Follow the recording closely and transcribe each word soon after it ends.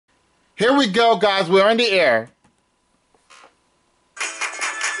Here we go, guys. We're on the air.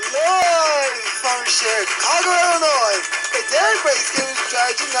 Live from Chicago, Illinois. It's everybody's game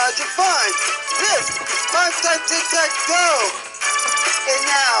strategy, not your fun. This is Primetime Tic-Tac-Dough. And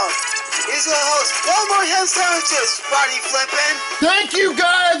now, here's your host, one more ham sandwiches, Rodney Flippin. Thank you,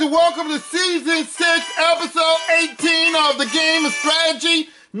 guys, and welcome to Season 6, Episode 18 of the Game of Strategy,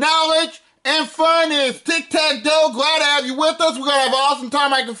 Knowledge, and Fun. It's Tic-Tac-Dough. Glad to have you with us. We're going to have an awesome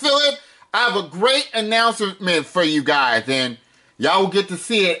time. I can feel it. I have a great announcement for you guys, and y'all will get to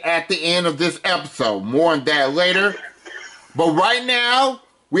see it at the end of this episode. More on that later. But right now,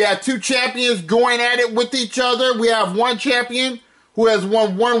 we have two champions going at it with each other. We have one champion who has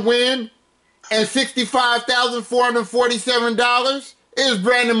won one win and $65,447. It is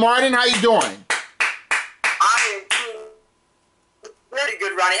Brandon Martin. How you doing? I am doing pretty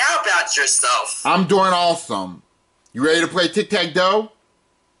good, Ronnie. How about yourself? I'm doing awesome. You ready to play Tic-Tac-Dough?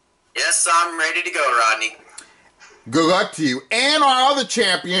 Yes, I'm ready to go, Rodney. Good luck to you. And our other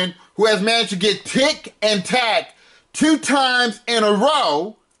champion, who has managed to get Tic and Tac 2 times in a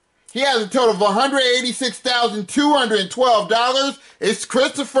row, he has a total of $186,212. It's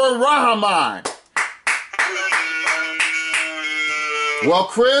Christopher Rahman. Well,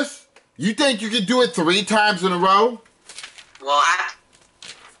 Chris, you think you can do it 3 times in a row? Well, I have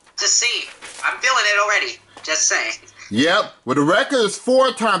to see. I'm feeling it already. Just saying. Yep. Well, the record is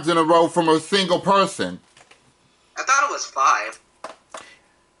 4 times in a row from a single person. I thought it was 5.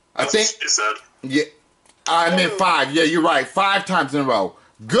 I think you said. Yeah, I meant 5. Yeah, you're right. 5 times in a row.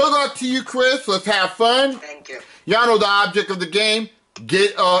 Good luck to you, Chris. Let's have fun. Thank you. Y'all know the object of the game.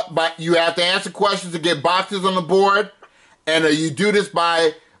 But you have to answer questions to get boxes on the board, and you do this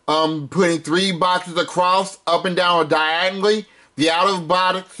by putting 3 boxes across, up and down, or diagonally. The out of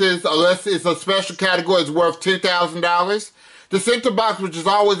boxes, unless it's a special category, is worth $2,000. The center box, which is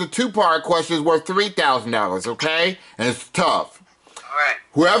always a 2-part question, is worth $3,000. Okay, and it's tough. All right.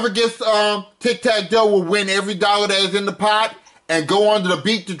 Whoever gets Tic-Tac-Dough will win every dollar that is in the pot and go on to the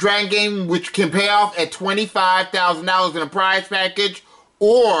Beat the Dragon game, which can pay off at $25,000 in a prize package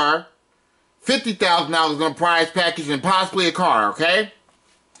or $50,000 in a prize package and possibly a car, okay?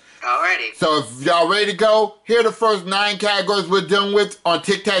 Alrighty. So if y'all ready to go, here are the first 9 categories we're dealing with on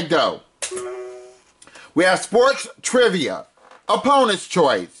Tic-Tac-Dough. We have sports trivia, opponent's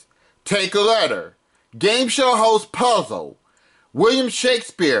choice, take a letter, game show host puzzle, William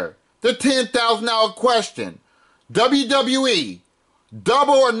Shakespeare, the $10,000 question, WWE,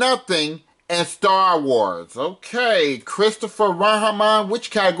 Double or Nothing, and Star Wars. Okay, Christopher Rahman, which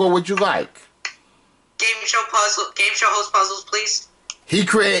category would you like? Game show host puzzles, please. He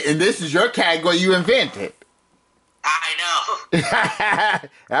created, and this is your category you invented. I know.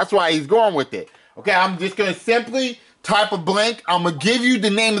 That's why he's going with it. Okay, I'm just going to simply type a blank. I'm going to give you the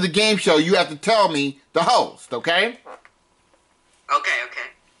name of the game show. You have to tell me the host, okay? Okay.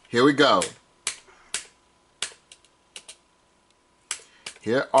 Here we go.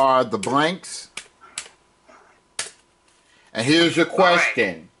 Here are the blanks. And here's your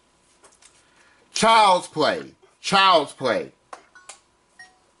question. Right. Child's Play. Child's Play.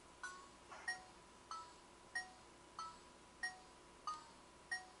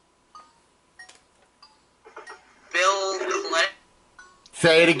 Bill Clinton.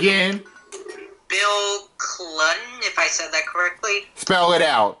 Say it again. Bill Clinton, if I said that correctly. Spell it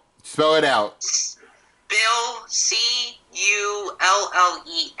out. Spell it out. Bill Cullen.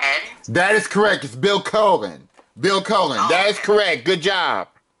 That is correct. It's Bill Cullen. Bill Cullen. Oh, that is correct. Good job.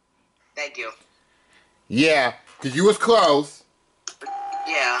 Thank you. Yeah, because you was close.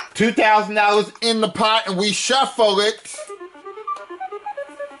 Yeah. $2,000 in the pot, and we shuffle it.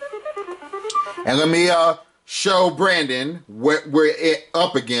 And let me show Brandon what we're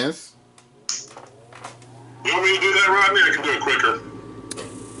up against. You want me to do that, Rodney? I can do it quicker.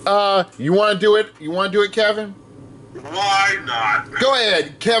 You want to do it? You want to do it, Kevin? Why not? Go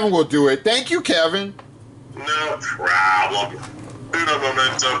ahead. Kevin will do it. Thank you, Kevin. No problem. Uno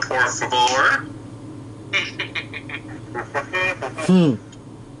momento, por favor.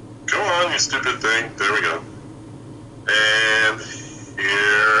 Go on, you stupid thing. There we go. And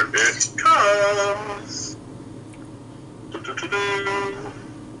here it comes. And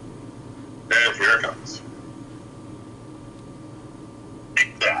here it comes.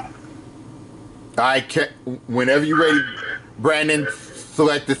 Whenever you're ready, Brandon,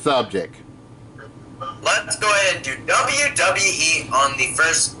 select the subject. Let's go ahead and do WWE on the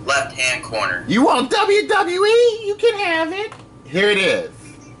first left-hand corner. You want WWE? You can have it. Here it is.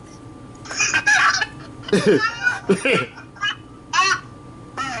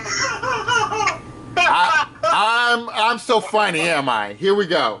 I'm so funny, am I? Here we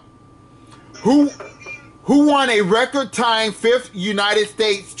go. Who won a record-tying 5th United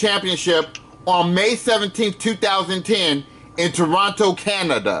States Championship on May 17, 2010 in Toronto,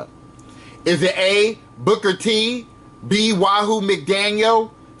 Canada? Is it A, Booker T, B, Wahoo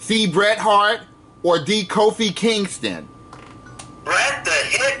McDaniel, C, Bret Hart, or D, Kofi Kingston? Bret the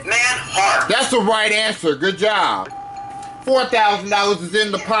Hitman Hart. That's the right answer. Good job. $4,000 is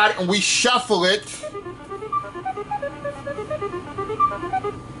in the pot, and we shuffle it.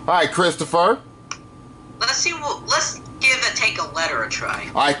 All right, Christopher. Let's see. Let's give Take a Letter a try.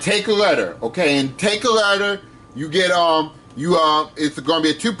 All right, take a letter. Okay, and take a letter. You get it's going to be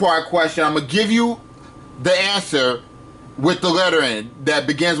a 2-part question. I'm going to give you the answer with the letter in it that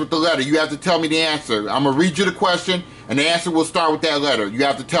begins with the letter. You have to tell me the answer. I'm going to read you the question, and the answer will start with that letter. You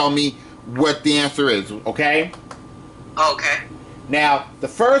have to tell me what the answer is. Okay? Okay. Now, the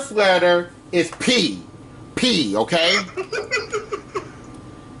first letter is P. P. Okay?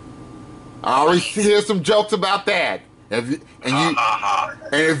 I already hear some jokes about that. And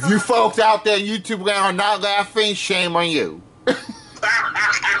if you folks out there in YouTube land are not laughing, shame on you.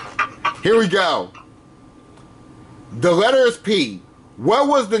 Here we go. The letter is P. What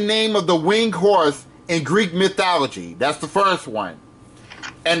was the name of the winged horse in Greek mythology? That's the first one.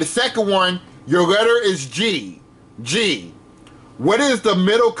 And the second one, your letter is G. G. What is the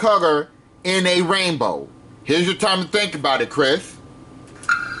middle color in a rainbow? Here's your time to think about it, Chris.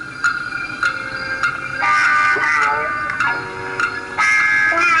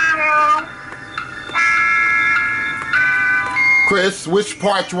 Chris, which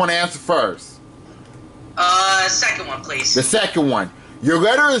part you want to answer first? Second one, please. The second one. Your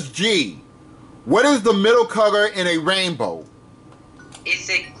letter is G. What is the middle color in a rainbow? Is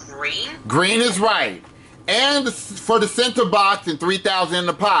it green? Green is right. And for the center box and 3,000 in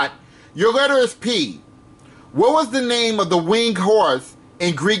the pot, your letter is P. What was the name of the winged horse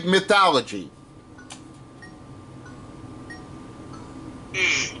in Greek mythology?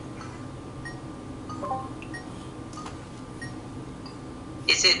 Is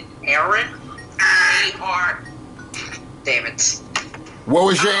it Aaron? A-R... Damn it. What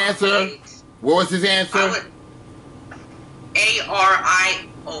was your answer? What was his answer?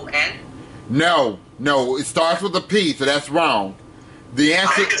 A-R-I-O-N? No, it starts with a P, so that's wrong. The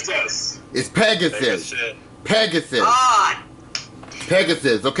answer is Pegasus. Pegasus. Ah!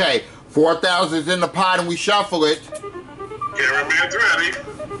 Pegasus. Okay, 4,000 is in the pot and we shuffle it. Cameraman's ready.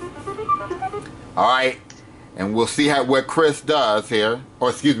 All right, and we'll see what Chris does here, or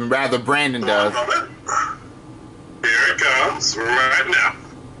excuse me, rather Brandon does. Here it comes right now.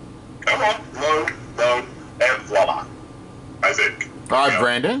 Come on, load, and voila. I think. All right,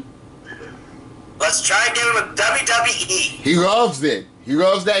 Brandon. Let's try again with WWE. He loves it. He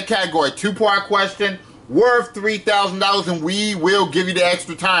loves that category. 2-part question, worth $3,000, and we will give you the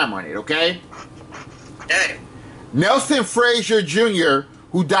extra time on it, okay? Okay. Nelson Frazier Jr.,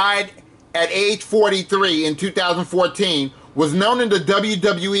 who died at age 43 in 2014, was known in the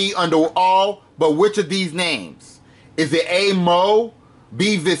WWE under all but which of these names? Is it A, Mo,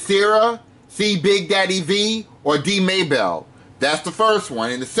 B, Viscera, C, Big Daddy V, or D, Maybell? That's the first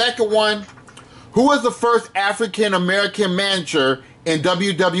one. And the second one, who was the first African-American manager in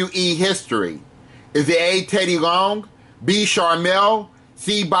WWE history? Is it A, Teddy Long, B, Sharmell,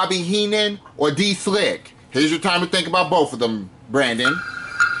 C, Bobby Heenan, or D, Slick? Here's your time to think about both of them, Brandon.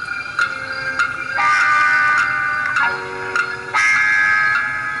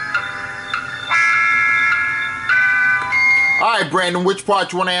 All right, Brandon, which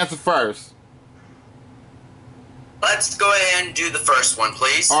part you want to answer first? Let's go ahead and do the first one,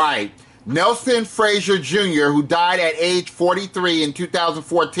 please. All right. Nelson Frazier Jr., who died at age 43 in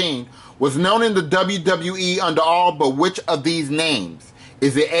 2014, was known in the WWE under all but which of these names?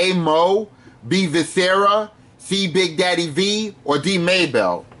 Is it A, Mo, B, Viscera, C, Big Daddy V, or D,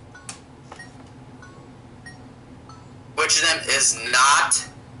 Maybell? Which of them is not?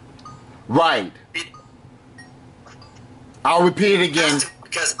 Right. I'll repeat it again.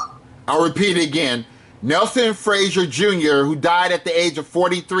 I'll repeat it again. Nelson Frazier Jr., who died at the age of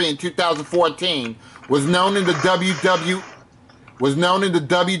 43 in 2014, was known in the WWE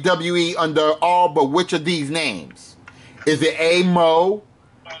under all but which of these names? Is it A, Mo,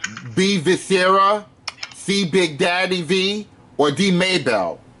 B, Viscera, C, Big Daddy V, or D,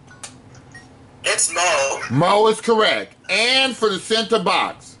 Maybell? It's Mo. Mo is correct. And for the center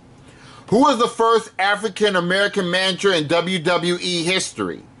box, who was the first African-American manager in WWE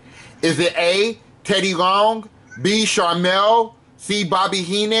history? Is it A, Teddy Long, B, Sharmell, C, Bobby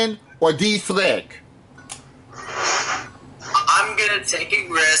Heenan, or D, Slick? I'm going to take a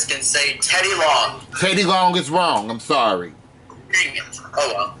risk and say Teddy Long. Teddy Long is wrong. I'm sorry. Dang it.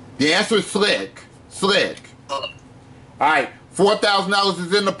 Oh, well. The answer is slick. Slick. Oh, All right, $4,000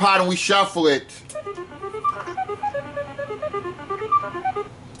 is in the pot and we shuffle it.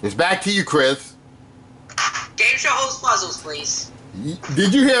 It's back to you, Chris. Game show host puzzles, please.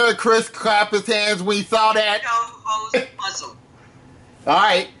 Did you hear Chris clap his hands when he saw that? Show host puzzle. All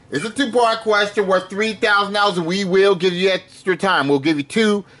right, it's a two-part question worth $3,000 and we will give you extra time. We'll give you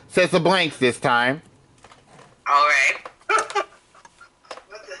 2 sets of blanks this time. All right.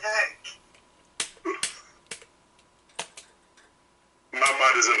 What the heck? My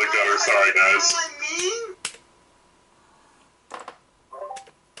mind is in the gutter. Sorry, guys.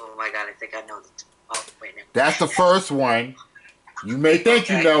 Oh my god, I think I know the. Oh wait, no. That's the first one. You may think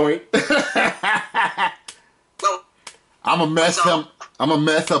you know it. Well, I'm gonna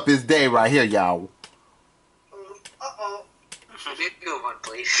mess up his day right here, y'all. Uh-oh. give me a good one,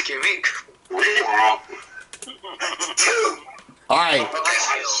 please. Give me a good one. We wrong. All right.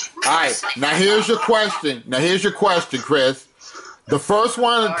 All right. Now here's your question. Chris. The first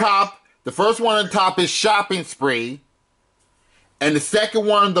one on the top is shopping spree, and the second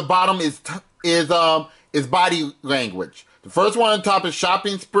one on the bottom is body language. The first one on the top is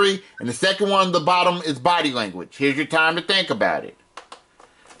shopping spree, and the second one on the bottom is body language. Here's your time to think about it.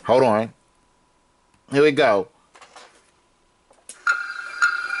 Hold on. Here we go.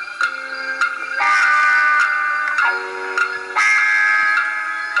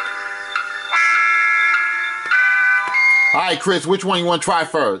 All right, Chris, which one you want to try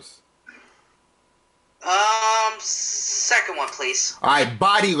first? Second one, please. All right,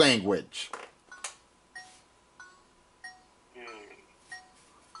 body language.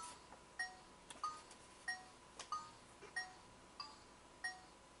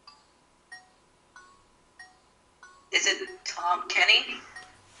 Is it Tom Kenny?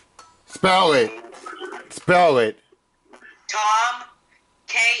 Spell it. Spell it. Tom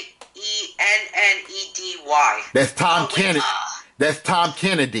Kennedy. That's Tom Oh, Kennedy. That's Tom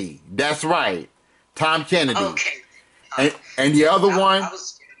Kennedy. That's right. Tom Kennedy. Okay. And the other one, I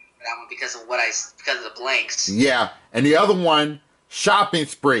was scared of that one because of the blanks. yeah. And the other one, shopping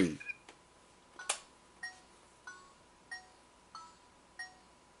spree.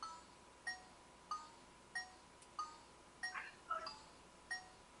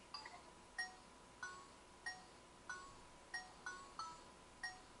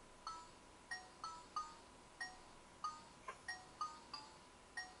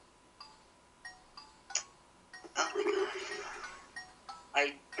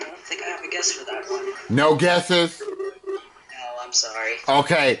 I don't think I have a guess for that one. No guesses? No, I'm sorry.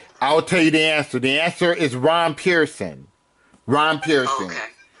 Okay, I'll tell you the answer. The answer is Ron Pearson. Ron Pearson. Okay.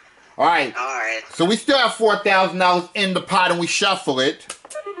 All right. All right. So we still have $4,000 in the pot and we shuffle it.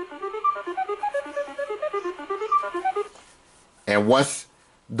 And once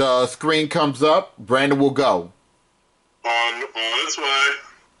the screen comes up, Brandon will go. On its way.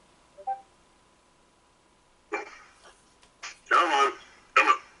 Come on. Come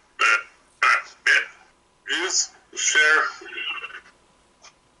on. Use, share,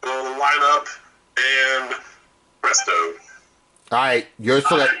 go line up, and presto. All right, your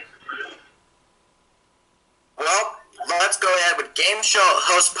select. well, let's go ahead with game show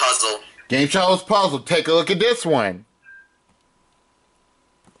host puzzle. Game show's puzzle. Take a look at this one.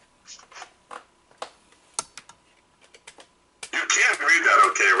 You can read that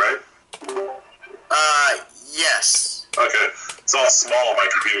okay, right? Yes. Okay. It's all small on my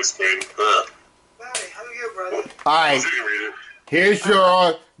computer screen. Ugh. Hey, how are you, brother? All right, You can read it. here's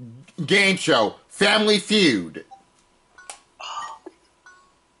your game show. Family Feud.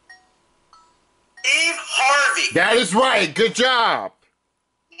 Steve Harvey. That is right. Good job.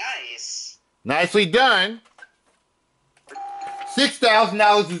 Nice. Nicely done.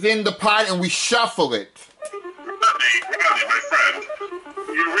 $6,000 is in the pot and we shuffle it. Rodney, my friend.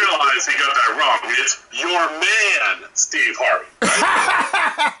 You realize he got that wrong. It's your man, Steve Harvey.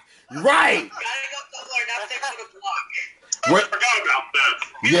 Right. Gotta go double or nothing for the block. I What? forgot about that.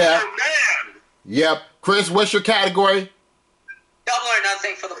 He's Yeah. your man. Yep. Chris, what's your category? Double or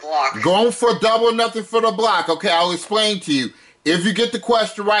nothing for the block. Going for double or nothing for the block. Okay, I'll explain to you. If you get the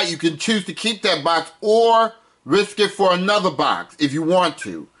question right, you can choose to keep that box or risk it for another box if you want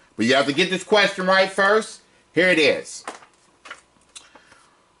to. But you have to get this question right first. Here it is.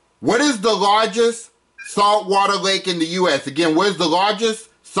 What is the largest saltwater lake in the U.S.? Again, what is the largest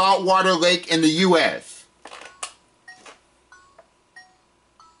saltwater lake in the U.S.?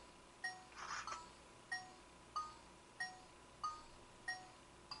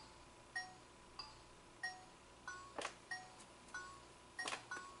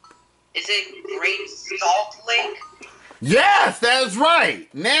 Is it Great Salt Lake? Yes, that is right.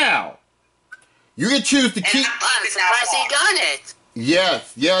 Now, you can choose to keep... I'm surprised he got it.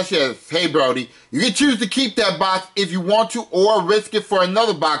 Yes. Hey, Brody. You can choose to keep that box if you want to or risk it for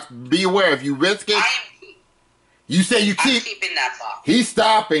another box. Be aware, if you risk it... You say you keep... I'm keeping that box. He's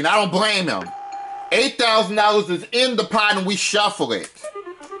stopping. I don't blame him. $8,000 is in the pot and we shuffle it.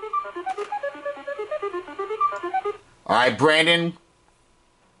 All right, Brandon.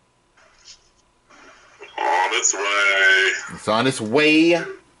 On its way. It's on its way.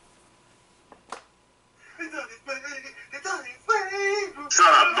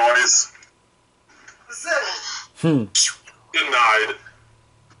 Shut up, noise. Dang Denied.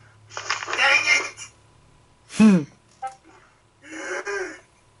 it!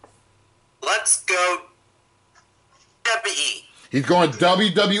 Let's go WWE. He's going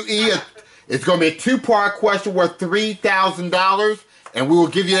WWE. It's going to be a two-part question worth $3,000, and we will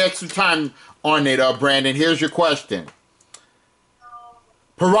give you extra time on it, Brandon. Here's your question.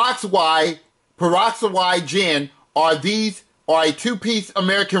 Peroxide Gin are a two-piece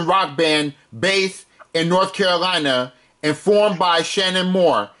American rock band based in North Carolina and formed by Shannon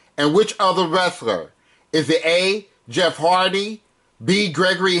Moore and which other wrestler? Is it A, Jeff Hardy, B,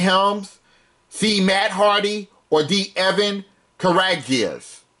 Gregory Helms, C, Matt Hardy, or D, Evan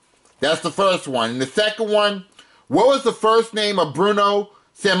Karagias? That's the first one. And the second one, what was the first name of Bruno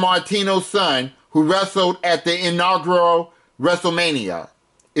Sammartino's son who wrestled at the inaugural WrestleMania?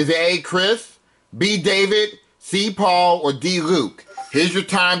 Is it A, Chris, B, David, C, Paul, or D, Luke? Here's your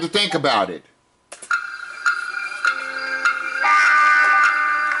time to think about it.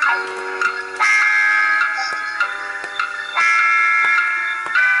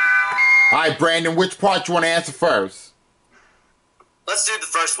 All right, Brandon, which part you want to answer first? Let's do the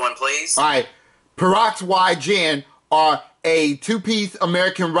first one, please. All right, Peroxide Gin are a two-piece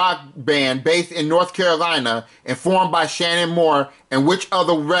American rock band based in North Carolina and formed by Shannon Moore and which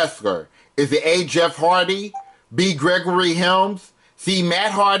other wrestler? Is it A, Jeff Hardy, B, Gregory Helms, C,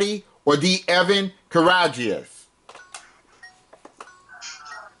 Matt Hardy, or D, Evan Karagias?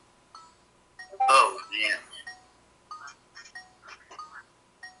 Oh, man.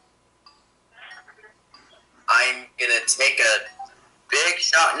 I'm gonna take a big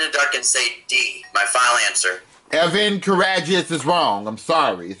shot in the dark and say D, my final answer. Evan Karagias is wrong. I'm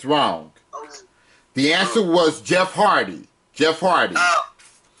sorry, it's wrong. Oh. The answer was Jeff Hardy. Jeff Hardy. Oh,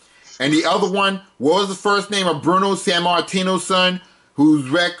 And the other one, what was the first name of Bruno Sammartino's son who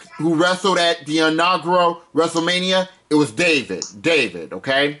wrestled at the inaugural WrestleMania? It was David. David,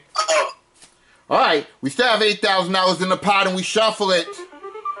 okay? oh. All right, we still have $8,000 in the pot and we shuffle it.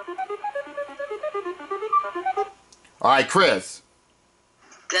 All right, Chris.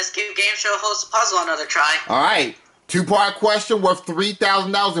 Let's give Game Show host a puzzle another try. All right, two-part question worth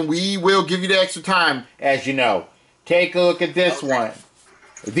 $3,000 and we will give you the extra time, as you know. Take a look at this one.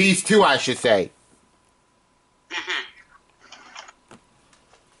 These two, I should say.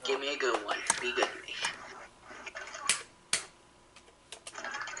 Give me a good one. Be good to me.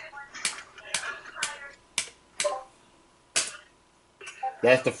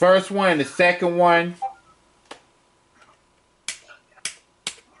 That's the first one. The second one.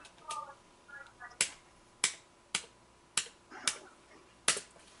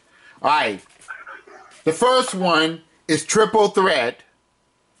 Alright. The first one is triple threat.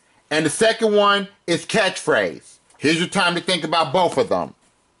 And the second one is catchphrase. Here's your time to think about both of them.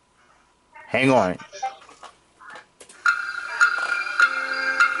 Hang on.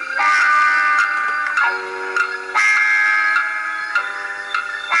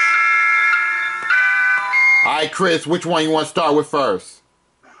 Alright, Chris, which one you want to start with first?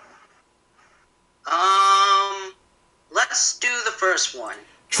 Let's do the first one.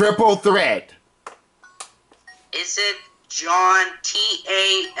 Triple threat. Is it John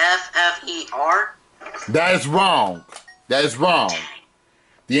Taffer? That is wrong. That is wrong.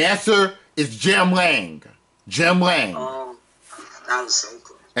 The answer is Jim Lang. Jim Lang. Oh, that was so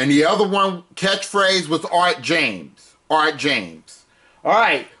cool. And the other one, catchphrase, was Art James. Art James. All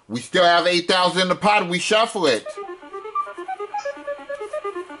right, we still have $8,000 in the pot. We shuffle it.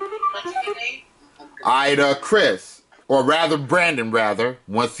 What's your name? All right, Chris, or rather Brandon,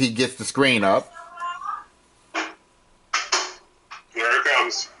 once he gets the screen up. Here it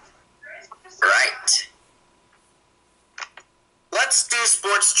comes. Right. Let's do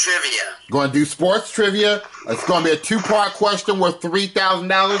sports trivia. Going to do sports trivia. It's going to be a two-part question worth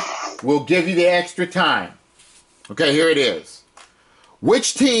 $3,000. We'll give you the extra time. Okay, here it is.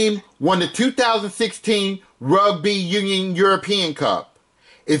 Which team won the 2016 Rugby Union European Cup?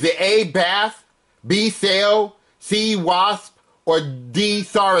 Is it A, Bath, B, Sale, C, Wasp, or D,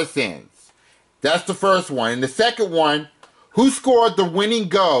 Saracens? That's the first one. And the second one, Who scored the winning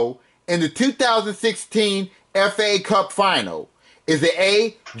goal in the 2016 FA Cup final? Is it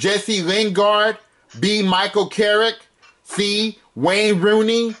A, Jesse Lingard, B, Michael Carrick, C, Wayne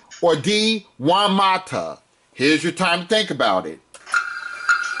Rooney, or D, Juan Mata? Here's your time to think about it.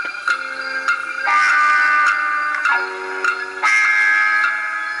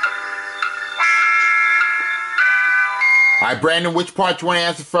 All right, Brandon, which part do you want to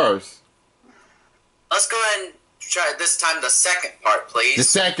answer first? Let's go ahead and try this time the second part, please. The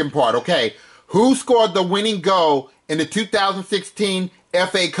second part, okay. Who scored the winning goal in the 2016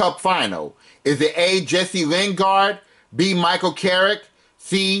 FA Cup final? Is it A, Jesse Lingard, B, Michael Carrick,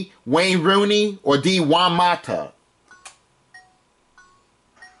 C, Wayne Rooney, or D, Juan Mata?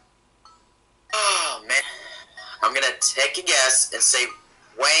 Oh, man. I'm going to take a guess and say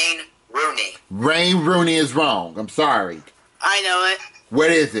Wayne Rooney. Wayne Rooney is wrong. I'm sorry. I know it.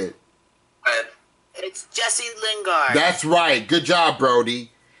 What is it? It's Jesse Lingard. That's right. Good job,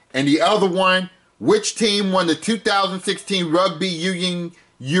 Brody. And the other one, which team won the 2016 Rugby Union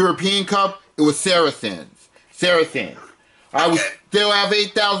European Cup? It was Saracens. Saracens. All right, we still have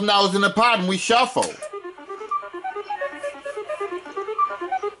 $8,000 in the pot, and we shuffle.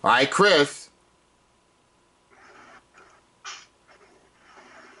 All right, Chris.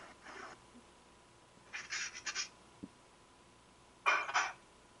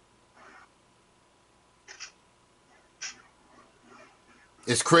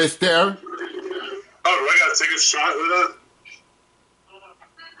 Is Chris there? Oh, do I gotta take a shot with that?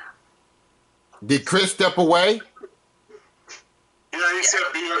 Did Chris step away? Yeah, he said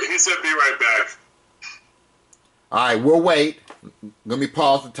be right back. All right, we'll wait. Let me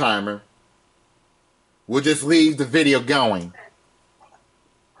pause the timer. We'll just leave the video going.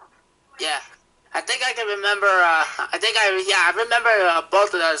 Yeah. I think I can remember, I remember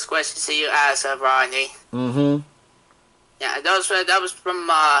both of those questions that you asked, Ronnie. Mm-hmm. Yeah, that was from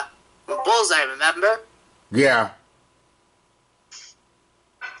Bullseye, remember? Yeah.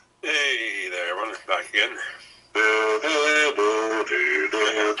 Hey there, everyone. Back again.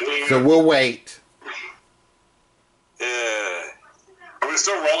 So we'll wait. Yeah. Are we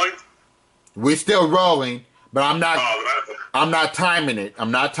still rolling? We're still rolling, but I'm not timing it. I'm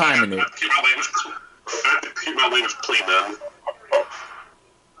not timing it. I have to keep my language clean then.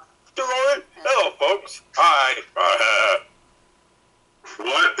 Still rolling? Hello, folks. Hi.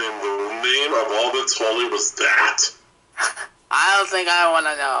 What in the name of all that's holy was that? I don't think I want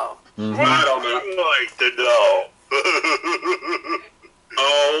to know. Mm-hmm. Well, I don't know. I'd like to know.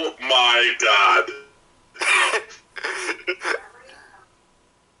 Oh my God.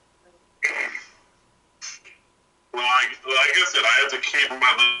 Well, like I said, I have to keep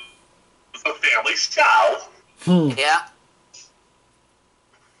my family show. Yeah.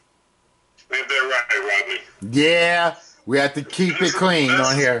 Ain't that right, Rodney? Yeah, we have to keep it clean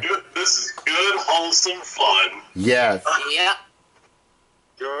on here. This is good, wholesome fun. Yes. Yeah.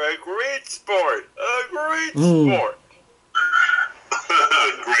 You're a great sport. A great sport.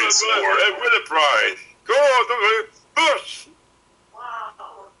 Great sport. And with a prize. Go on the bush.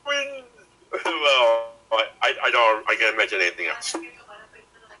 Win. Well, I can't mention anything else. I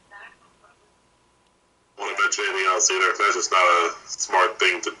want to mention anything else either, 'cause that's just not a smart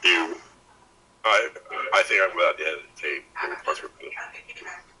thing to do. I think I'm about the end of the tape.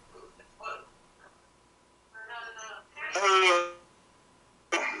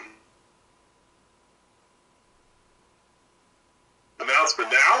 Announcement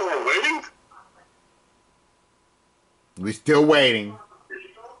now? We're waiting? We're still waiting.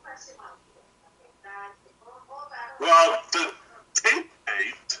 Well, the tape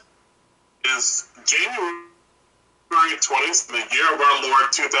date is January 20th, in the year of our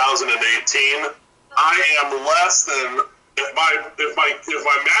Lord 2018. I am less than, if my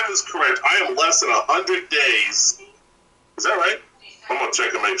math is correct, I am less than 100 days. Is that right? I'm gonna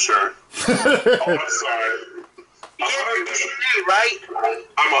check to make sure. Oh, I'm sorry. Right?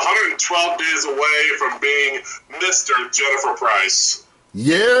 I'm 112 days away from being Mr. Jennifer Price.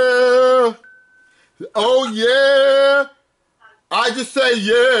 Yeah. Oh, yeah. I just say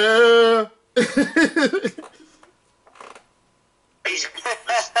yeah.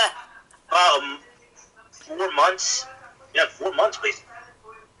 4 months? Yeah, 4 months, basically.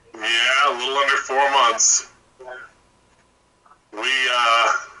 Yeah, a little under 4 months. We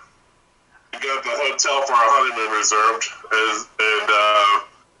got the hotel for our honeymoon reserved, and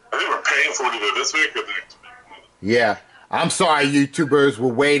I think we're paying for it either this week or next week. Yeah. I'm sorry, YouTubers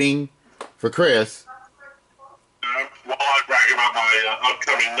were waiting for Chris. While I brag about my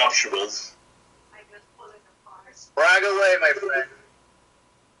upcoming nuptials. Brag away, my friend.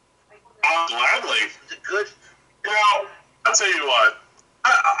 Gladly. It's a good. You know, I'll tell you what.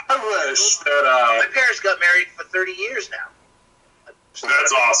 I wish My that. parents got married for 30 years now.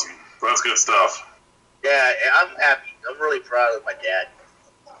 That's awesome. That's good stuff. Yeah, I'm happy. I'm really proud of my dad.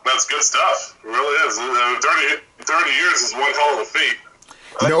 That's good stuff. It really is. 30 years is one hell of a feat.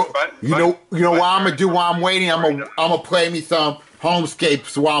 You know what I'm gonna do while I'm waiting? I'm gonna play me some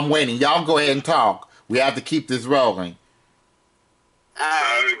Homescapes while I'm waiting. Y'all go ahead and talk. We have to keep this rolling.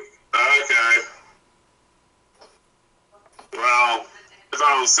 Okay. Well, as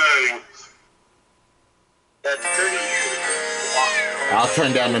I was saying, That 30 years is a long time. I'll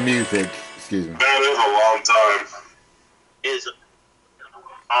turn down the music. Excuse me. that is a long time. Is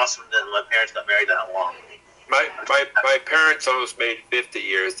awesome that my parents got married that long. My parents almost made 50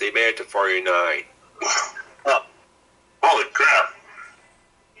 years. They made it to 49. Holy crap.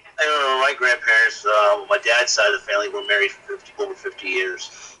 I remember my grandparents, my dad's side of the family, were married for over 50 years.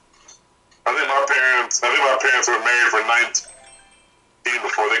 I think my parents were married for 19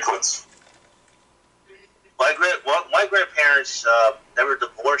 before they quit. My grandparents never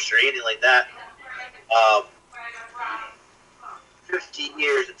divorced or anything like that. 50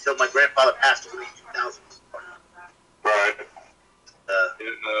 years until my grandfather passed away in 2000. Right.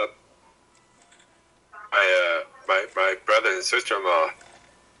 My brother and sister-in-law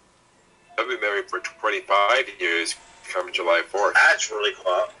have been married for 25 years come July 4th. That's really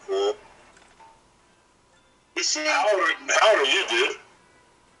cool. You see, How old are you, dude?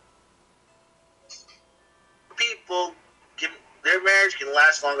 people their marriage can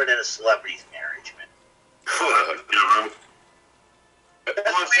last longer than a celebrity's marriage, man. Yeah, man.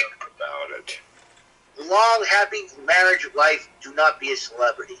 About it. Long, happy marriage life. Do not be a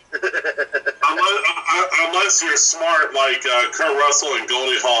celebrity. Unless you're smart like Kurt Russell and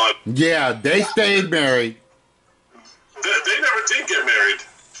Goldie Hawn. Yeah, they stayed married. They never did get married.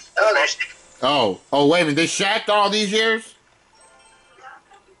 Oh, there's Oh, wait a minute. They shacked all these years?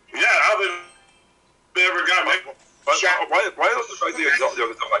 Yeah, how they never got married. Why don't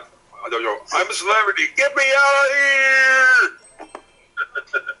you like, I'm a celebrity. Get me out of here!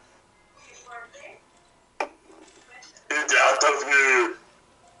 Get out of here.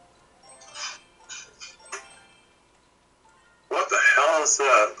 What the hell is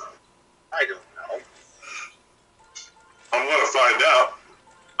that? I don't know. I'm gonna find out.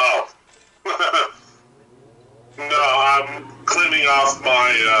 Oh. No, I'm cleaning off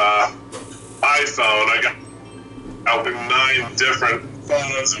my iPhone. I got out 9 different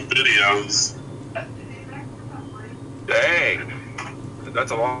photos and videos. Dang.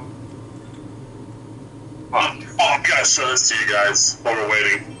 That's a lot. Oh, I gotta show this to you guys while we're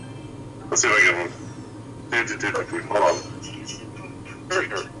waiting. Let's see if I can. Hold on.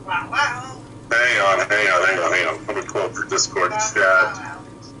 Hang on. Let me pull up your Discord chat.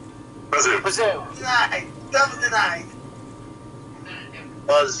 Wazoo. Denied. Double denied.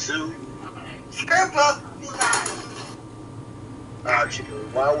 Wazoo. Triple denied.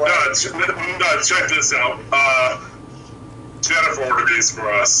 No, check this out. Jennifer ordered these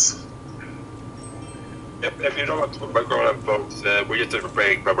for us. If you don't want to talk about growing up, folks, we just did a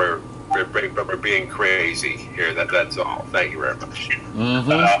break, but we're being crazy here. That's all. Thank you very much. Mm-hmm.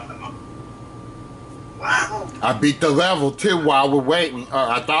 Wow. I beat the level, too, while we're waiting.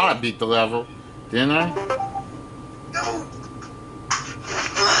 I thought I beat the level. Didn't I? No.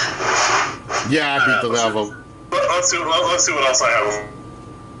 Yeah, I beat the level. Let's see what else I have in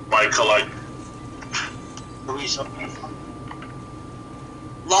my collect.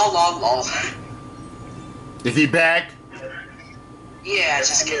 Lol. Is he back? Yeah,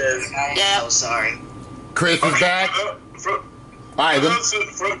 just kidding. I'm so sorry. Chris is back? For Alright, those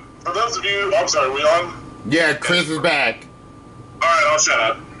of you, I'm sorry, we on? yeah, Chris is back. Alright, I'll shut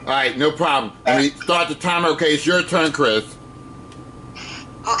up. Alright, no problem. Let me start the timer. Okay, it's your turn, Chris.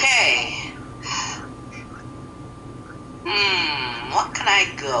 Okay. What can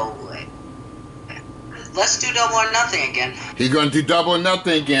I go with? Let's do double or nothing again. He's going to do double or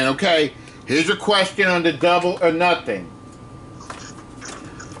nothing again, okay? Here's your question on the double or nothing.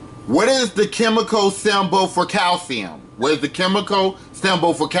 What is the chemical symbol for calcium? What is the chemical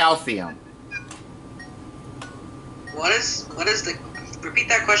symbol for calcium? What is the... Repeat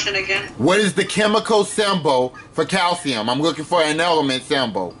that question again. What is the chemical symbol for calcium? I'm looking for an element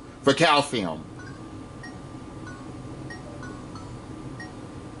symbol for calcium.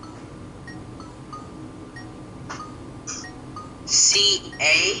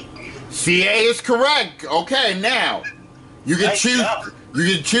 Ca. Ca is correct. Okay, now you can Nice choose. job.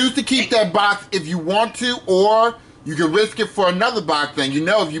 You can choose to keep that box if you want to, or you can risk it for another box. And you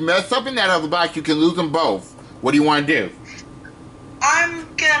know, if you mess up in that other box, you can lose them both. What do you want to do? I'm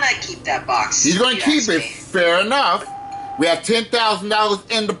gonna keep that box. He's going to if keep you it. ask me. Fair enough. We have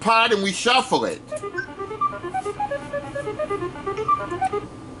 $10,000 in the pot and we shuffle it.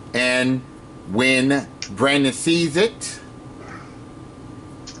 And when Brandon sees it,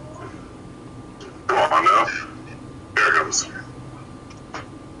 Come on now. Here it comes.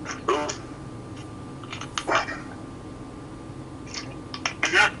 Ooh.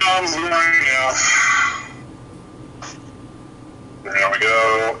 Here comes right now. There we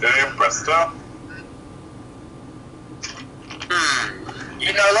go. Okay, press stop.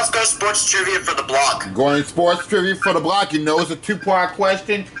 Let's go sports trivia for the block. going sports trivia for the block. You know it's a two-part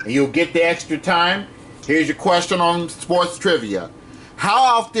question, and you'll get the extra time. Here's your question on sports trivia. How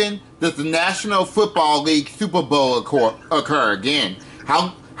often does the National Football League Super Bowl occur? Again,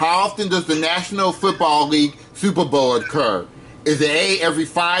 how often does the National Football League Super Bowl occur? Is it A, every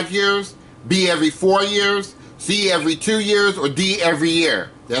 5 years, B, every 4 years, C, every 2 years, or D, every year?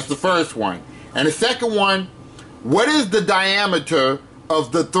 That's the first one. And the second one, what is the diameter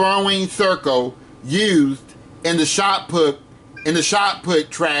of the throwing circle used in the shot put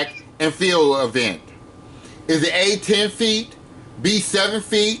track and field event? Is it A, 10 feet, B, 7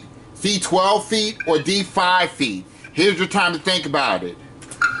 feet, C, 12 feet, or D, 5 feet? Here's your time to think about it.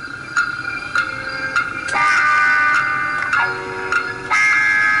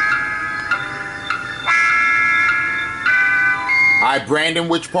 All right, Brandon,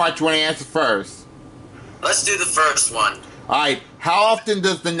 which part you want to answer first? Let's do the first one. All right, how often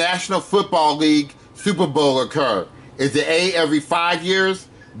does the National Football League Super Bowl occur? Is it A, every 5 years,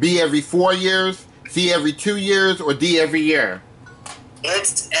 B, every 4 years, C, every 2 years, or D, every year?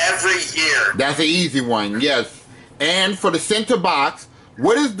 It's every year. That's an easy one, yes. And for the center box,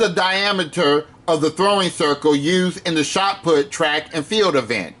 what is the diameter of the throwing circle used in the shot put track and field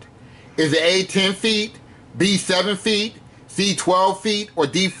event? Is it A, 10 feet, B, 7 feet, C, 12 feet, or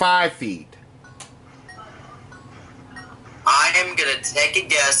D, 5 feet? I am going to take a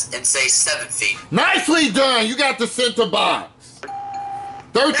guess and say 7 feet. Nicely done. You got the center box.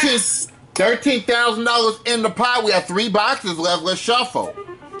 $13,000 in the pot. We have 3 boxes left. Let's shuffle.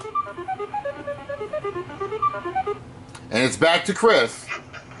 And it's back to Chris.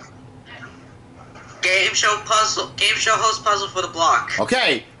 Game show host puzzle for the block.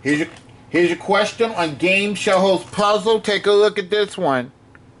 Okay, here's your question on game show host puzzle. Take a look at this one.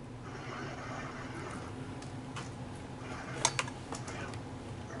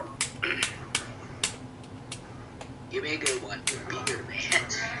 Give me a good one. Be good, man.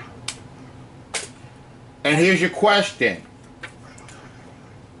 And here's your question.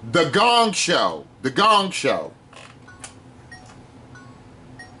 The Gong Show. The Gong Show.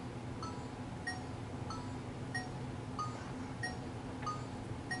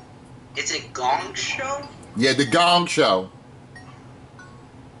 It's a gong show? Yeah, the Gong Show.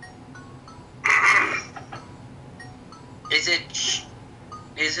 Is it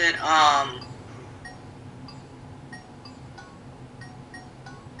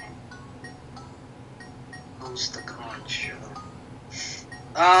host the gong show?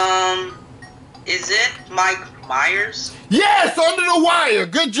 Is it Mike Myers? Yes, under the wire.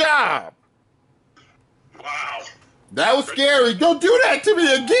 Good job. Wow. That was scary. Don't do that to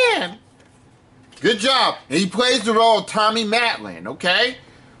me again. Good job. And he plays the role of Tommy Matlin, okay?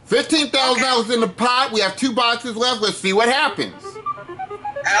 $15,000 in the pot. We have 2 boxes left. Let's see what happens.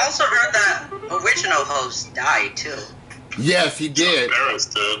 I also heard that original host died too. Yes, he did. Barris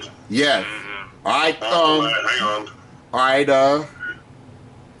did. Yes. All right. Hang on. All right.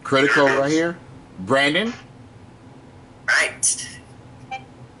 Critical right here. Brandon. Right.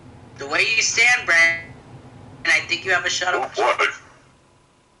 The way you stand, Brandon, I think you have a shot Oh of. boy.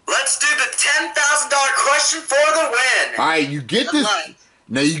 Let's do the $10,000 question for the win. All right, you get this. luck.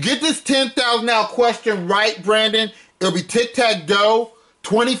 Now you get this $10,000 question right, Brandon. It'll be tic-tac-dough,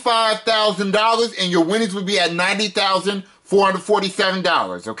 $25,000, and your winnings will be at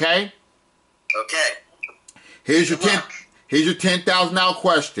 $90,447. Okay. Okay. Here's your $10,000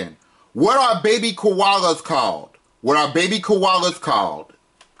 question. What are baby koalas called? What are baby koalas called?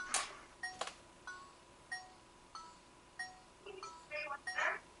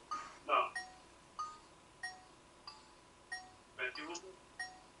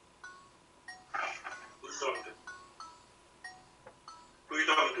 Who are you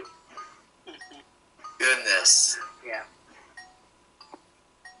talking to? Goodness. Yeah.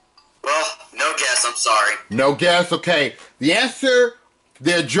 Well, no guess. I'm sorry. No guess? Okay. The answer,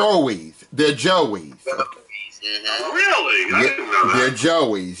 they're joeys. They're joeys. Mhm. Really? I didn't know that. They're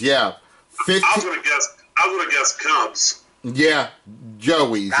joeys, yeah. I was gonna guess Cubs. Yeah,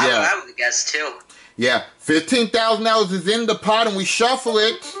 joeys, yeah. I would guess too. Yeah, $15,000 is in the pot and we shuffle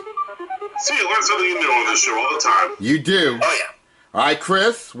it. See, you learn something new on this show all the time. You do. Oh, yeah. All right,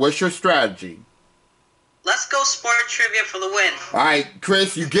 Chris, what's your strategy? Let's go sport trivia for the win. All right,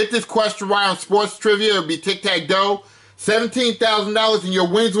 Chris, you get this question right on sports trivia. It'll be tic-tac-dough. $17,000, and your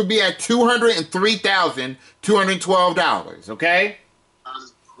wins would be at $203,212. Okay?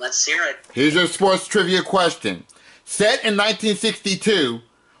 Let's hear it. Here's your sports trivia question. Set in 1962,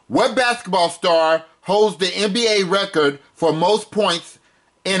 what basketball star holds the NBA record for most points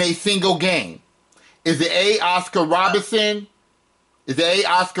in a single game? Is it A, Oscar Robertson? Is it A,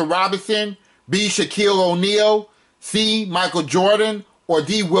 Oscar Robertson? B, Shaquille O'Neal? C, Michael Jordan? Or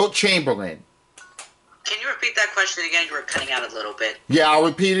D, Wilt Chamberlain? Can you repeat that question again? You were cutting out a little bit. Yeah, I'll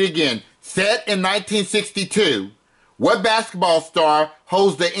repeat it again. Set in 1962, what basketball star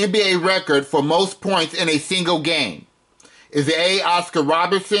holds the NBA record for most points in a single game? Is it A, Oscar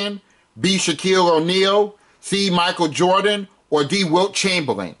Robertson, B, Shaquille O'Neal, C, Michael Jordan, or D, Wilt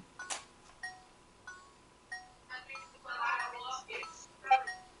Chamberlain?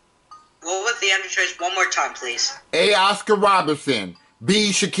 What was the answer choice one more time, please? A, Oscar Robertson,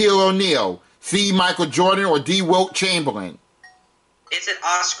 B, Shaquille O'Neal, C, Michael Jordan, or D, Wilt Chamberlain? Is it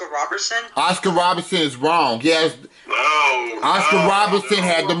Oscar Robertson? Oscar Robertson is wrong. Yes, Oscar Robertson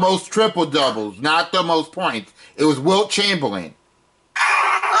had the most triple doubles, not the most points. It was Wilt Chamberlain.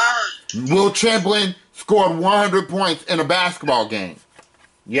 Wilt Chamberlain scored 100 points in a basketball game.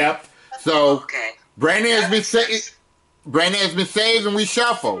 Yep. So Okay. Brandon has been saved. Brandon has been saved, and we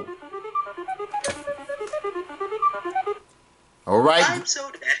shuffle. All right. I'm so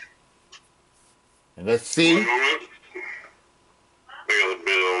dead. And let's see. I gotta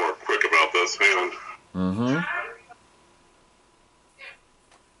be a little more quick about this, man. Mm-hmm.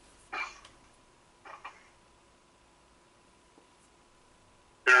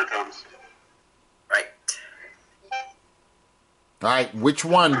 Here it comes. Right. All right. Which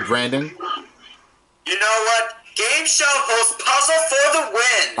one, Brandon? You know what? Game show host puzzle for the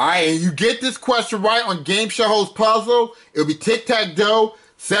win. All right, and you get this question right on Game Show Host Puzzle. It'll be tic-tac-dough,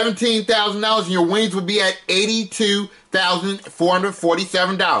 $17,000, and your winnings will be at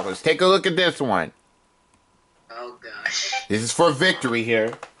 $82,447. Take a look at this one. Oh, gosh. This is for victory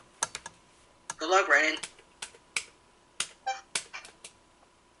here. Good luck, Brandon.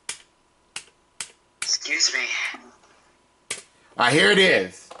 Excuse me. All right, here it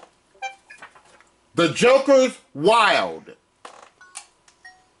is. The Joker's Wild.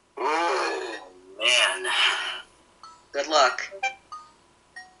 Oh, man. Good luck.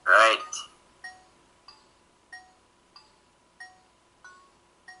 Right.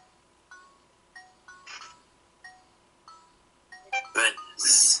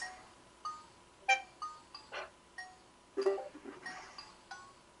 Goodness.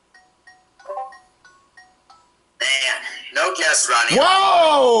 Man, no guess, Ronnie.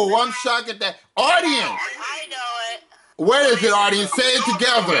 Whoa! I'm shocked at that. Audience! I know it. What is it, audience? Say it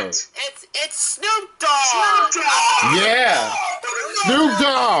together. It's Snoop Dogg. Yeah. Snoop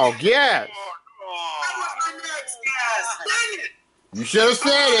Dogg, yes. You should have said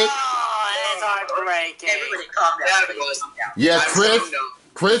it. Oh, it's heartbreaking. Everybody calm down. Everybody calm down. Yeah,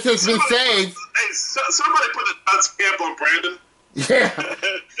 Chris has been saved. Hey, somebody put a nuts camp on Brandon. Yeah.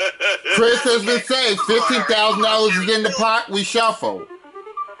 Chris has been saved. $15,000 is in the pot. We shuffle.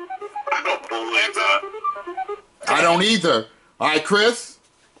 I don't believe that. I don't either. All right, Chris.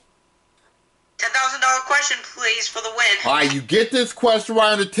 $10,000 question, please, for the win. All right, you get this question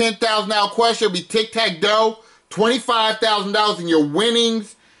right on the $10,000 question. It'll be tic-tac-dough, $25,000, and your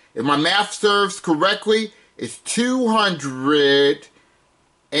winnings, if my math serves correctly, is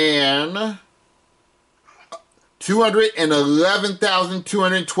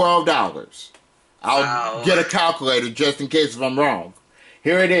 $211,212. I'll get a calculator just in case if I'm wrong.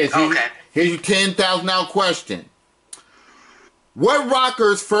 Here it is. Okay. Here's your $10,000 question. What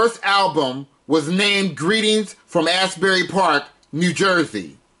rocker's first album was named Greetings from Asbury Park, New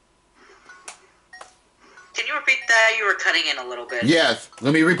Jersey? Can you repeat that? You were cutting in a little bit. Yes,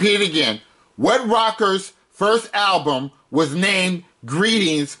 let me repeat it again. What rocker's first album was named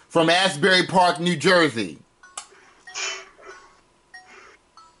Greetings from Asbury Park, New Jersey?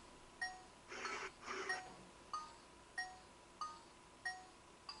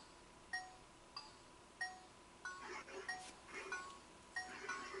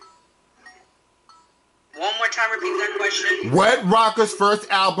 One more time, repeat that question. What rocker's first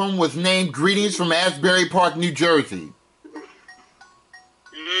album was named Greetings from Asbury Park, New Jersey? Oh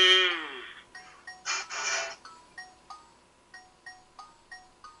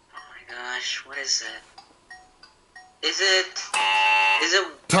my gosh, what is it? Is it?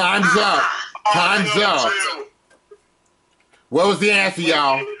 Time's up. Time's up. What was the answer,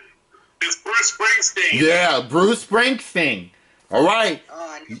 y'all? It's Springsteen. Yeah, Bruce Springsteen. All right.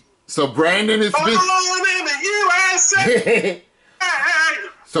 Oh, So Brandon has Born in the USA. been.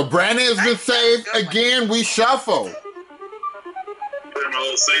 So Brandon has been saved again. We shuffle. Put my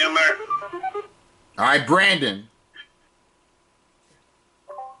little singing there. All right, Brandon.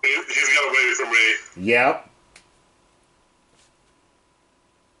 He's got to wait for me. Yep.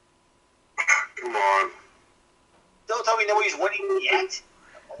 Come on. Don't tell me nobody's winning yet.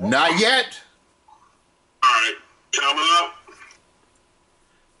 Not yet. All right, coming up.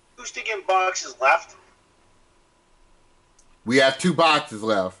 2 sticking boxes left. We have 2 boxes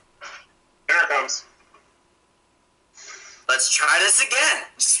left. Here it comes. Let's try this again.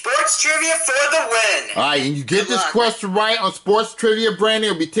 Sports trivia for the win. All right, and you get Good this luck. question right on sports trivia,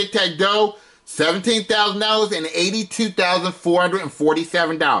 Brandon. It'll be Tic-Tac-Dough, $17,000 and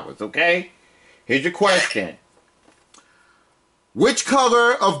 $82,447. Okay? Here's your question. Which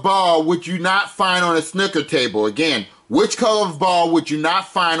color of ball would you not find on a snooker table? Again, which color of ball would you not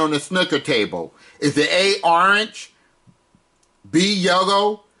find on a snooker table? Is it A, orange, B,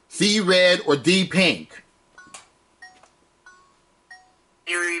 yellow, C, red, or D, pink? Can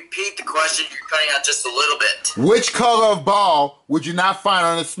you repeat the question? You're cutting out just a little bit. Which color of ball would you not find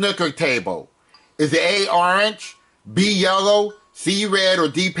on a snooker table? Is it A, orange, B, yellow, C, red, or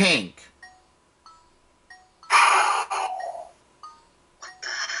D, pink?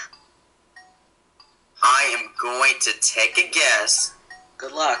 I am going to take a guess.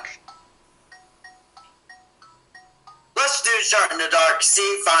 good luck. Let's do shot in the dark.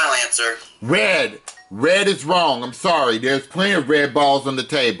 See, final answer. Red. Red is wrong. I'm sorry. There's plenty of red balls on the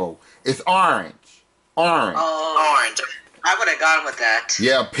table. It's orange. Orange. Oh, Orange. I would have gone with that.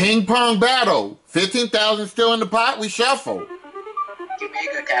 Yeah, ping pong battle. 15,000 still in the pot. We shuffle. Give me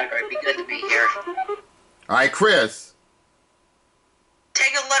a good category. Be good to be here. All right, Chris.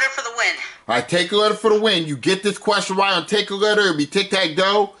 Take a letter for the win. All right, take a letter for the win. You get this question right on take a letter. It'll be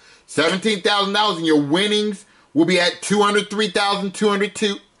Tic-Tac-Dough. $17,000 and your winnings will be at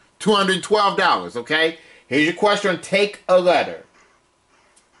 $203,212. Okay? Here's your question on take a letter.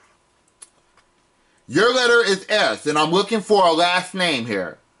 Your letter is S, and I'm looking for a last name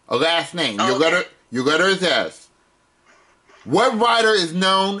here. A last name. Your Okay. letter is S. What writer is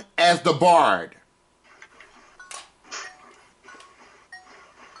known as the Bard?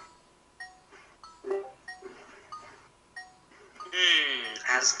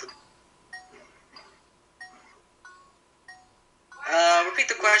 As the... repeat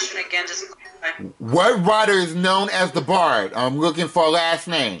the question again, just... What writer is known as the Bard? I'm looking for a last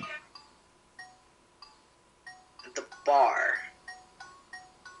name. The bar.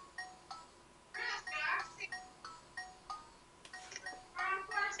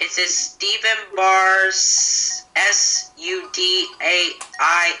 It says Stephen Bars, Sudaili.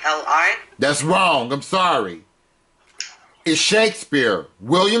 That's wrong. I'm sorry. It's Shakespeare.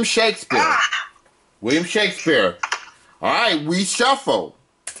 William Shakespeare. William Shakespeare. All right, we shuffle.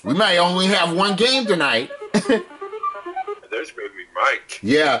 We might only have one game tonight. There's maybe Mike.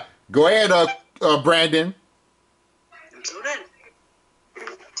 Yeah. Go ahead, Brandon. I'm so done.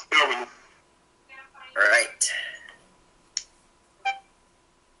 Coming. All right.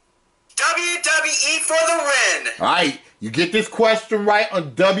 WWE for the win. All right, you get this question right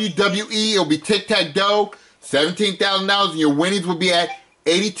on WWE. It'll be Tic-Tac-Dough, $17,000, and your winnings will be at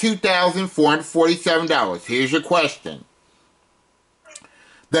 $82,447. Here's your question.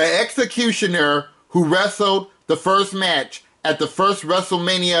 The executioner who wrestled the first match at the first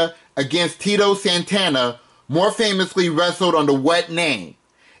WrestleMania against Tito Santana more famously wrestled under what name?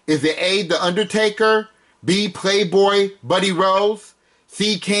 Is it A, The Undertaker, B, Playboy Buddy Rose,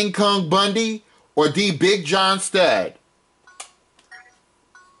 C, King Kong Bundy, or D, Big John Studd?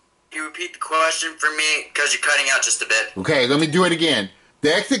 Can you repeat the question for me? Because you're cutting out just a bit. Okay, let me do it again.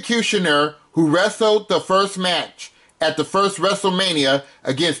 The executioner who wrestled the first match at the first WrestleMania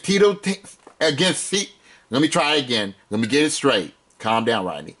against let me try again. Let me get it straight. Calm down,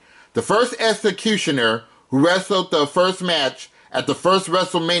 Rodney. The first executioner who wrestled the first match at the first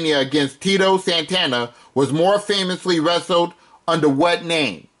WrestleMania against Tito Santana was more famously wrestled under what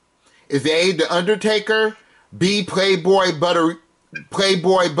name? Is it A, The Undertaker, B, Playboy Buddy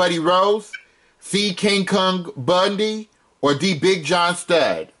Rose, C, King Kong Bundy, or D, Big John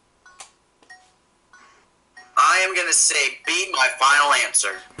Studd? I am going to say B, my final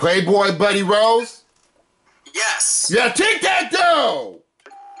answer. Playboy Buddy Rose? Yes. Yeah, Tic-Tac-Dough!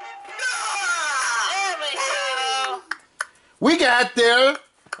 There we go. We got there.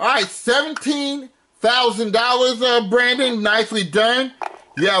 All right, $17,000, Brandon. Nicely done.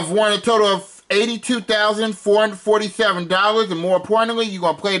 You have won a total of $82,447, and more importantly, you're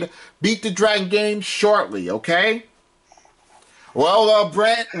gonna Beat the Dragon game shortly, okay? Well,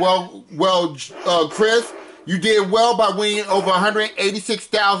 Chris, you did well by winning over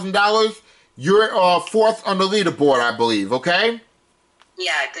 $186,000. You're fourth on the leaderboard, I believe, okay?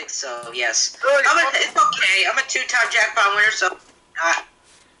 Yeah, I think so, yes. It's okay. I'm a two-time jackpot winner, so I'm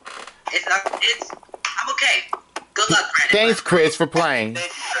okay. Good luck, Brandon. Thanks, Chris, for playing.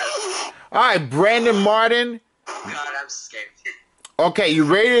 All right, Brandon Martin. God, I'm scared. Okay, you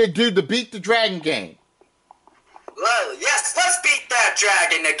ready to do the Beat the Dragon game? Well, yes, let's beat that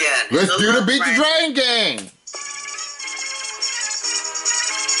dragon again. Let's do the Beat the Dragon game.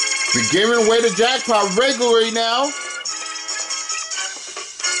 We're giving away the jackpot regularly now.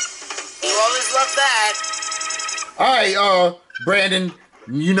 You always love that. All right, Brandon,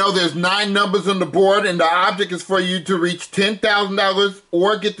 you know there's 9 numbers on the board, and the object is for you to reach $10,000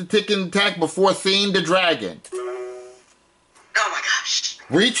 or get the ticket and attack before seeing the dragon. Oh my gosh.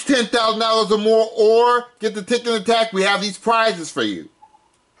 Reach $10,000 or more or get the ticket and attack. We have these prizes for you.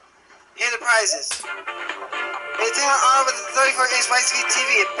 Here are the prizes. Anything on with the 34-inch widescreen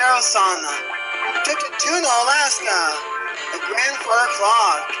TV at Barrel Sauna. Trip to Juneau, Alaska. A grand floor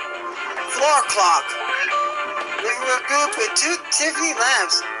clock. Living room group with 2 Tiffany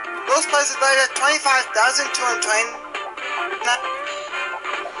lamps. Most prices valued at $25,220.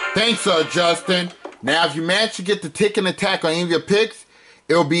 Thanks, Justin. Now, if you manage to get the ticket and attack on any of your picks,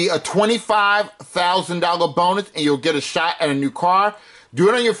 it'll be a $25,000 bonus, and you'll get a shot at a new car. Do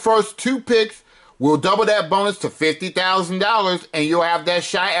it on your first 2 picks. We'll double that bonus to $50,000, and you'll have that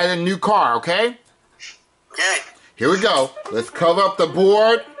shot at a new car, okay? Okay. Here we go. Let's cover up the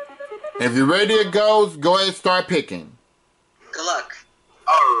board. If you're ready to go ahead and start picking. Good luck.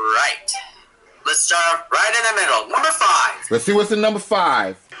 All right. Let's start right in the middle. Number 5. Let's see what's in number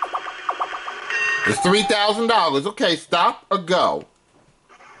 5. It's $3,000. Okay, stop or go.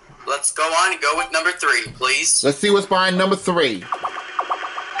 Let's go on and go with number 3, please. Let's see what's behind number 3.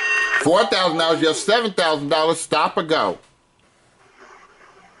 $4,000. You have $7,000. Stop or go.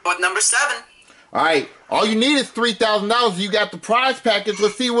 With number 7. All right. All you need is $3,000. You got the prize package.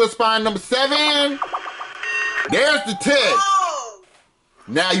 Let's see what's behind number 7. There's the tick. Oh!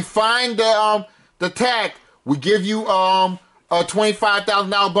 Now you find the tag. We give you a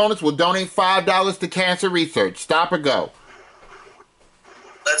 $25,000 bonus. We'll donate $5 to cancer research. Stop or go.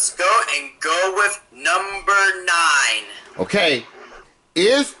 Let's go with number 9. Okay.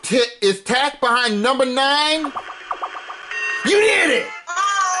 Is tack behind number 9? You did it!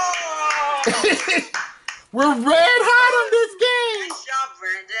 Oh! We're red hot on this game. Nice job,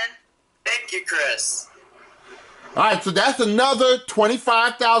 Brandon. Thank you, Chris. All right, so that's another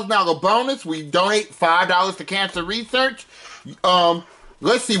 $25,000 bonus. We donate $5 to cancer research.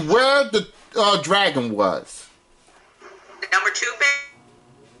 Let's see where the dragon was. Number 2,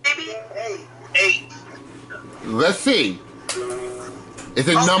 baby? 8. Let's see. It's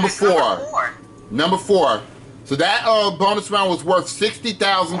in number 4. Number 4. So that bonus round was worth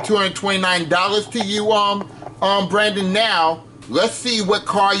 $60,229 to you, Brandon. Now, let's see what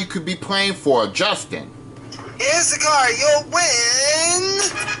car you could be playing for, Justin. Here's the car. You'll win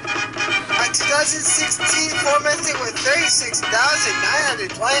a 2016 Ford Mustang with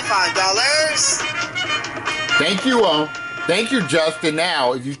 $36,925. Thank you, Justin.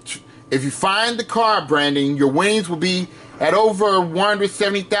 Now, if you find the car, Brandon, your winnings will be at over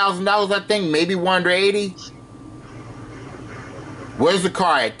 $170,000, I think, maybe $180,000. Where's the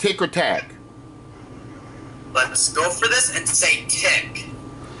car at? Tick or tack? Let's go for this and say tick.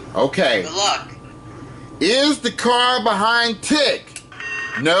 Okay. Good luck. Is the car behind tick?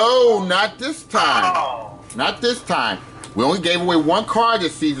 No, not this time. Oh. Not this time. We only gave away 1 car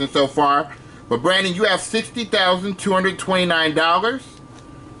this season so far. But Brandon, you have $60,229.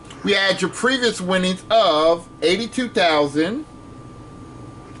 We had your previous winnings of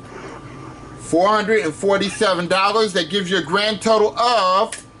 $82,447. That gives you a grand total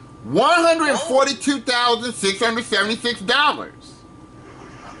of $142,676.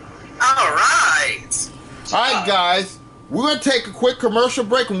 All right. All right, guys. We're going to take a quick commercial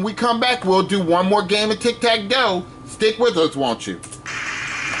break. When we come back, we'll do one more game of Tic-Tac-Dough. Stick with us, won't you?